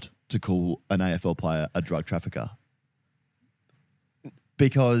wild to call an AFL player a drug trafficker.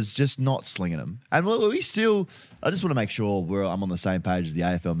 Because just not slinging them. And we still, I just want to make sure I'm on the same page as the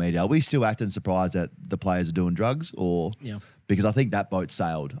AFL media. Are we still acting surprised that the players are doing drugs? Or Yeah. Because I think that boat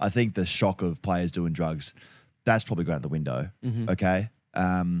sailed. I think the shock of players doing drugs, that's probably going out the window. Okay?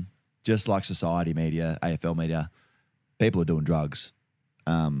 Just like society media, AFL media, people are doing drugs.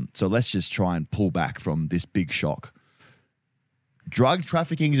 So let's just try and pull back from this big shock. Drug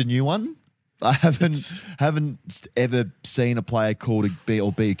trafficking is a new one. I haven't ever seen a player called be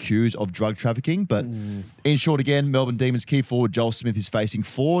accused of drug trafficking. But in short, again, Melbourne Demons key forward Joel Smith is facing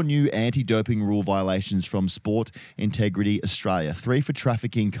 4 new anti-doping rule violations from Sport Integrity Australia. 3 for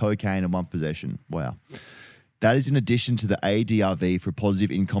trafficking cocaine and 1 possession. Wow. That is in addition to the ADRV for a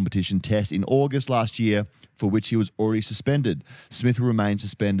positive in-competition test in August last year, for which he was already suspended. Smith will remain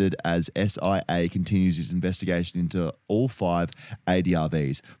suspended as SIA continues its investigation into all 5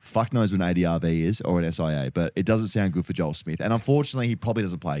 ADRVs. Fuck knows what an ADRV is or an SIA, but it doesn't sound good for Joel Smith. And unfortunately, he probably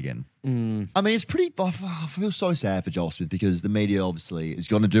doesn't play again. I mean, it's pretty... I feel so sad for Joel Smith because the media obviously is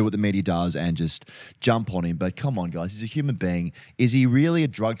going to do what the media does and just jump on him. But come on, guys, he's a human being. Is he really a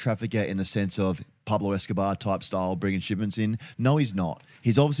drug trafficker in the sense of Pablo Escobar type style, bringing shipments in? No, he's not.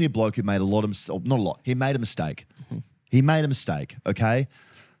 He's obviously a bloke who made not a lot. He made a mistake. He made a mistake, okay?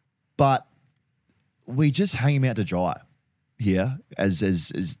 But we just hang him out to dry here as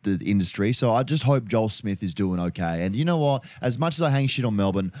the industry. So I just hope Joel Smith is doing okay. And you know what? As much as I hang shit on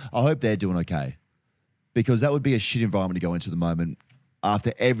Melbourne, I hope they're doing okay. Because that would be a shit environment to go into at the moment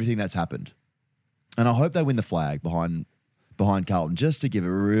after everything that's happened. And I hope they win the flag behind Carlton just to give a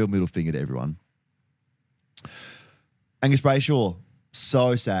real middle finger to everyone. Angus Brayshaw,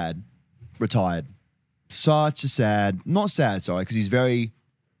 so sad, retired. Such a sad, not sad, sorry, because he's very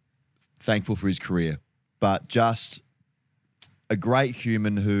thankful for his career, but just a great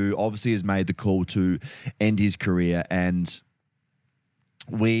human who obviously has made the call to end his career, and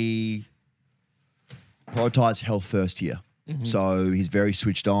we prioritise health first here. So he's very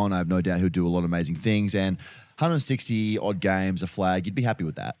switched on. I have no doubt he'll do a lot of amazing things, and 160 odd games, a flag, you'd be happy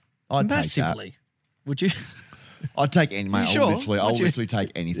with that. I'd Massively. take that. Would you? I'd take any, mate. Sure? I'll literally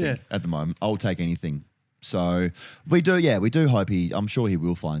take anything Yeah. at the moment. I'll take anything. So we do hope I'm sure he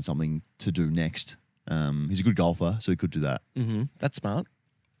will find something to do next. He's a good golfer, so he could do that. That's smart.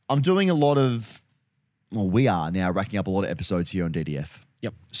 I'm doing we are now racking up a lot of episodes here on DDF.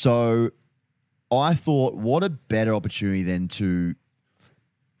 Yep. So I thought, what a better opportunity than to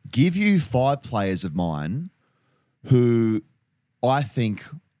give you 5 players of mine who I think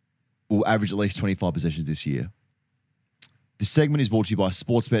will average at least 25 possessions this year. This segment is brought to you by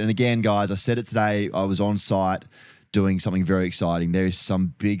Sportsbet. And again, guys, I said it today. I was on site doing something very exciting. There is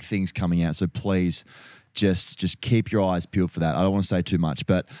some big things coming out. So please just keep your eyes peeled for that. I don't want to say too much.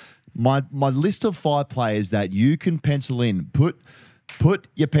 But my list of 5 players that you can pencil in, put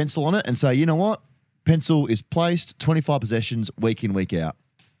your pencil on it and say, you know what? Pencil is placed, 25 possessions, week in, week out.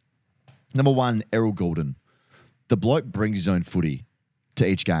 Number 1, Errol Goulden. The bloke brings his own footy to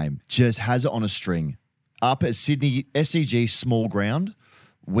each game. Just has it on a string. Up at Sydney SCG small ground,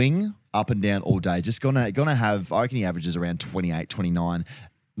 wing, up and down all day. Just gonna have, I reckon he averages around 28, 29.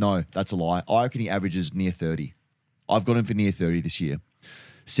 No, that's a lie. I reckon he averages near 30. I've got him for near 30 this year.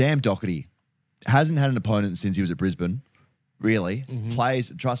 Sam Doherty hasn't had an opponent since he was at Brisbane, really.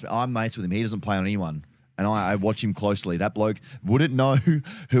 Plays, trust me, I'm mates with him. He doesn't play on anyone. And I watch him closely. That bloke wouldn't know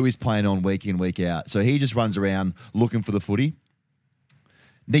who he's playing on week in, week out. So he just runs around looking for the footy.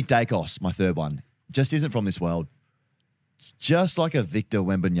 Nick Dacos, my third one, just isn't from this world. Just like a Victor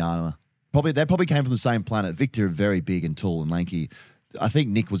Wembanyama. They probably came from the same planet. Victor, very big and tall and lanky. I think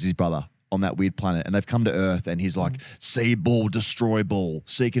Nick was his brother on that weird planet. And they've come to Earth and he's like, see ball, destroy ball,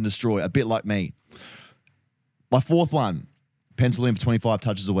 seek and destroy, a bit like me. My fourth one, pencil in for 25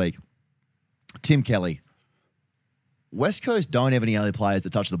 touches a week. Tim Kelly. West Coast don't have any other players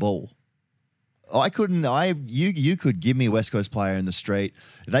that touch the ball. You could give me a West Coast player in the street.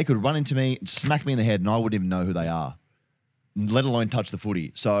 They could run into me, smack me in the head, and I wouldn't even know who they are, let alone touch the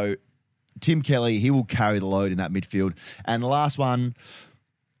footy. So Tim Kelly, he will carry the load in that midfield. And the last one,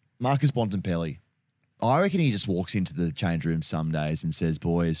 Marcus Bontempelli. I reckon he just walks into the change room some days and says,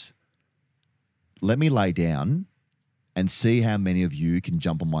 boys, let me lay down and see how many of you can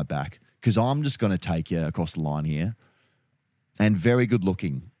jump on my back, because I'm just going to take you across the line here. And very good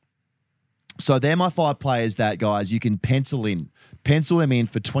looking. So they're my 5 players that, guys, you can pencil them in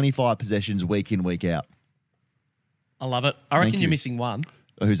for 25 possessions week in, week out. I love it. I reckon you. you're missing one.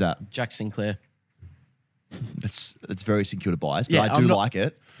 Who's that? Jack Sinclair. That's very secure to bias, but Yeah, I do like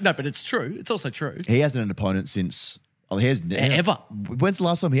it. No, but it's true. It's also true. He hasn't had an opponent since... Ever. When's the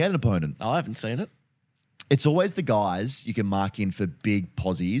last time he had an opponent? I haven't seen it. It's always the guys you can mark in for big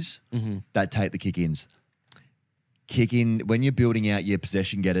posies that take the kick-ins. Kick-in, when you're building out your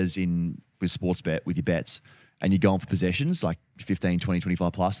possession getters with Sportsbet, with your bets, and you're going for possessions, like 15, 20,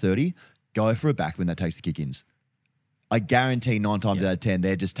 25 plus 30, go for a backman that takes the kick-ins. I guarantee 9 times out of 10,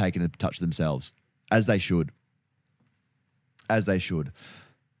 they're just taking a touch themselves, as they should. As they should.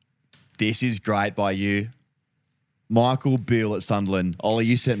 This is great by you. Michael Beale at Sunderland. Ollie,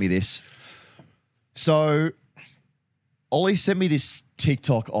 you sent me this. So, Ollie sent me this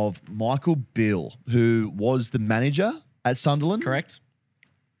TikTok of Michael Beale, who was the manager at Sunderland. Correct.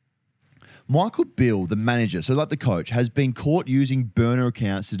 Michael Beale, the manager, so like the coach, has been caught using burner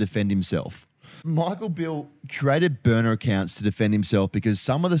accounts to defend himself. Michael Beale created burner accounts to defend himself because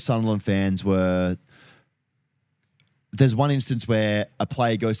some of the Sunderland fans were... There's one instance where a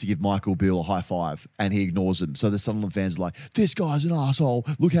player goes to give Michael Beale a high five and he ignores him. So the Sunderland fans are like, this guy's an asshole.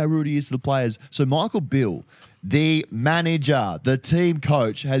 Look how rude he is to the players. So Michael Beale, the manager, the team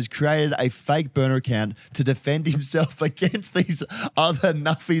coach, has created a fake burner account to defend himself against these other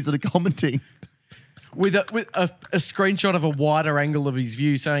nuffies that are commenting. With a screenshot of a wider angle of his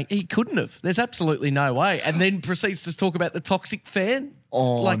view saying he couldn't have. There's absolutely no way. And then proceeds to talk about the toxic fan.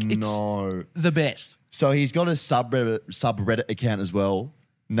 Oh, it's no. the best. So he's got a subreddit account as well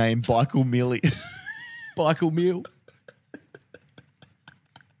named Michael Mealy. Michael Mule.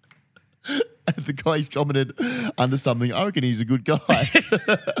 And the guy's commented under something. I reckon he's a good guy.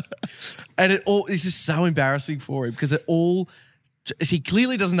 And this is so embarrassing for him because he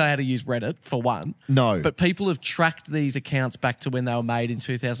clearly doesn't know how to use Reddit, for one. No. But people have tracked these accounts back to when they were made in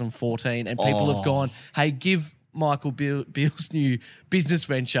 2014 and people have gone, hey, give Michael Beale's new business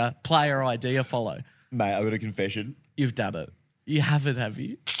venture, Player ID, a follow. Mate, I've got a confession. You've done it. You haven't, have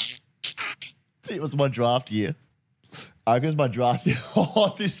you? It was my draft year. I reckon it was my draft year.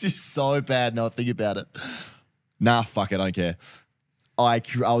 Oh, this is so bad now I think about it. Nah, fuck it, I don't care. I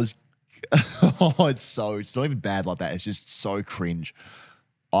was... it's not even bad like that. It's just so cringe.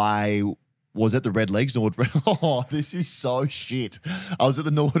 I was at the Red Legs. Oh, this is so shit. I was at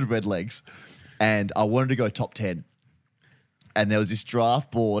the Norwood Red Legs and I wanted to go top 10. And there was this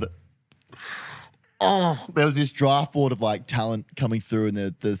draft board. There was this draft board of like talent coming through in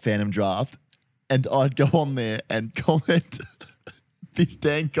the Phantom draft. And I'd go on there and comment, this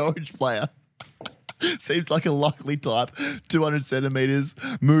Dan Gorge player seems like a likely type, 200 centimetres,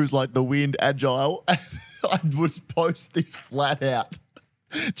 moves like the wind, agile. And I would post this flat out.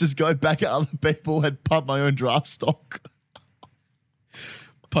 Just go back at other people and pump my own draft stock.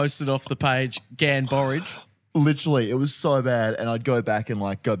 Posted off the page, Gan Borridge. Literally, it was so bad. And I'd go back and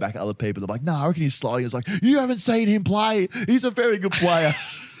go back at other people. They're like, no, I reckon he's sliding. It's like, you haven't seen him play. He's a very good player.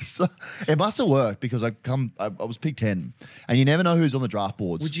 So it must have worked because I was picked 10 and you never know who's on the draft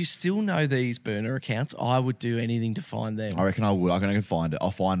boards. Would you still know these burner accounts? I would do anything to find them. I reckon I would. I can find it. I'll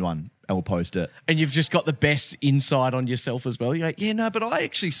find one and we'll post it. And you've just got the best insight on yourself as well. You're like, yeah, no, but I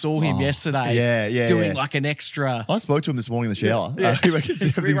actually saw him yesterday doing like an extra. I spoke to him this morning in the shower. Yeah. He reckons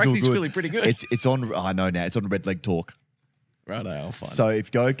everything's all he's good. feeling pretty good. It's on, I know now, it's on Red Leg Talk. Right, I'll find So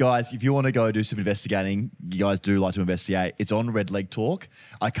if you want to go do some investigating, you guys do like to investigate. It's on Red Leg Talk.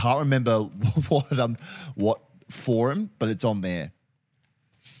 I can't remember what for him, but it's on there.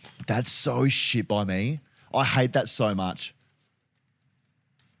 That's so shit by me. I hate that so much.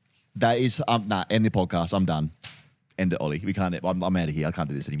 That is, nah, end the podcast. I'm done. End it, Ollie. We can't, I'm out of here. I can't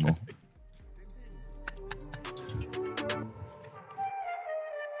do this anymore.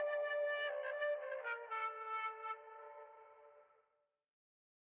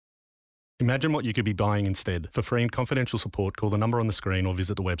 Imagine what you could be buying instead. For free and confidential support, call the number on the screen or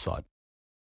visit the website.